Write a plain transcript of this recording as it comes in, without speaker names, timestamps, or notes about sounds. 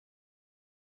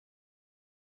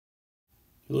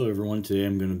Hello everyone, today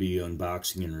I'm going to be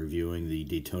unboxing and reviewing the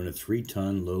Daytona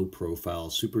 3-ton low-profile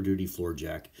Super Duty floor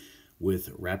jack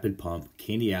with rapid pump,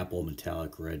 candy apple,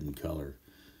 metallic red in color.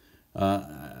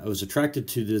 I was attracted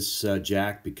to this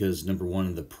jack because number one,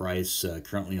 of the price,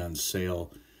 currently on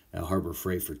sale at Harbor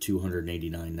Freight for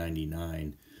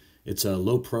 $289.99. It's a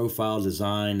low-profile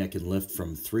design that can lift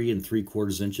from 3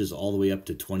 3/4 inches all the way up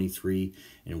to 23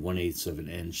 1/8 of an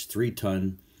inch.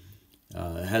 3-ton.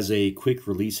 It has a quick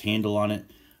release handle on it.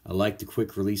 I like the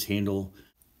quick release handle.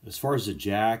 As far as the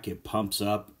jack, it pumps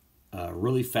up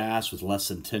really fast with less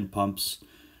than 10 pumps.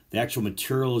 The actual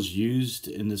materials used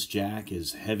in this jack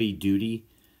is heavy duty.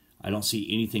 I don't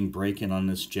see anything breaking on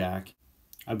this jack.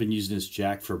 I've been using this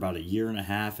jack for about 1.5 years and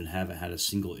haven't had a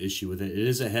single issue with it. It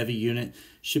is a heavy unit.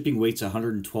 Shipping weight's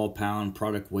 112 pound.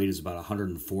 Product weight is about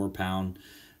 104 pound.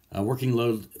 Working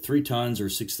load 3 tons or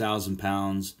 6,000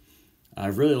 pounds. I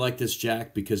really like this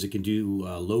jack because it can do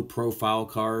low profile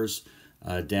cars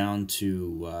down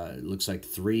to it looks like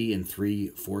 3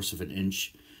 3/4 of an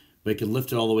inch, but it can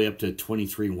lift it all the way up to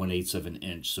 23 1/8 of an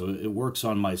inch. So it works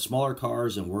on my smaller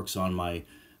cars and works on my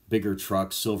bigger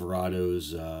trucks,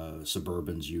 Silverados,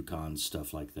 Suburbans, Yukons,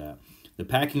 stuff like that. The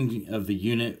packing of the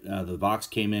unit, the box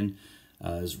came in,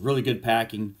 is really good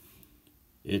packing.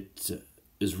 It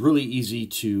is really easy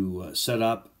to set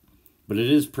up, but it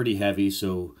is pretty heavy,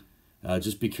 so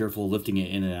just be careful lifting it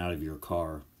in and out of your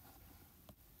car.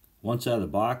 Once out of the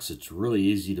box, it's really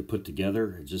easy to put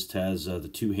together. It just has the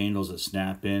 2 handles that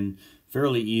snap in,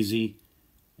 fairly easy,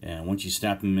 and once you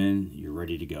snap them in, you're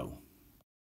ready to go.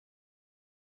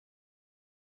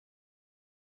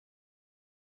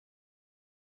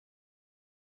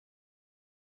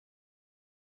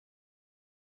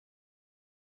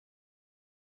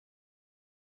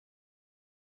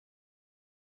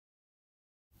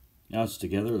 Now it's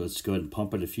together. Let's go ahead and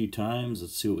pump it a few times.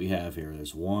 Let's see what we have here.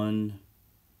 There's 1,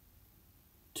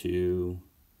 2,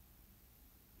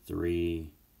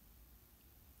 3,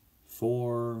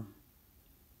 4,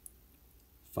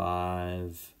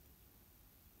 5,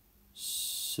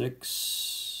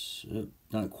 6,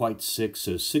 not quite 6,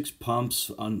 so 6 pumps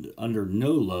under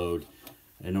no load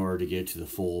in order to get to the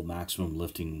full maximum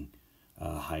lifting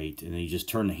height, and then you just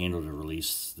turn the handle to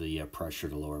release the pressure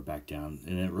to lower back down,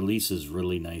 and it releases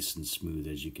really nice and smooth,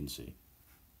 as you can see.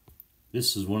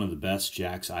 This is one of the best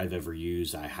jacks I've ever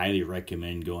used. I highly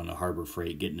recommend going to Harbor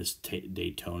Freight, getting this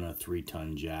Daytona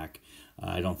 3-ton jack.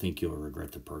 I don't think you'll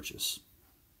regret the purchase.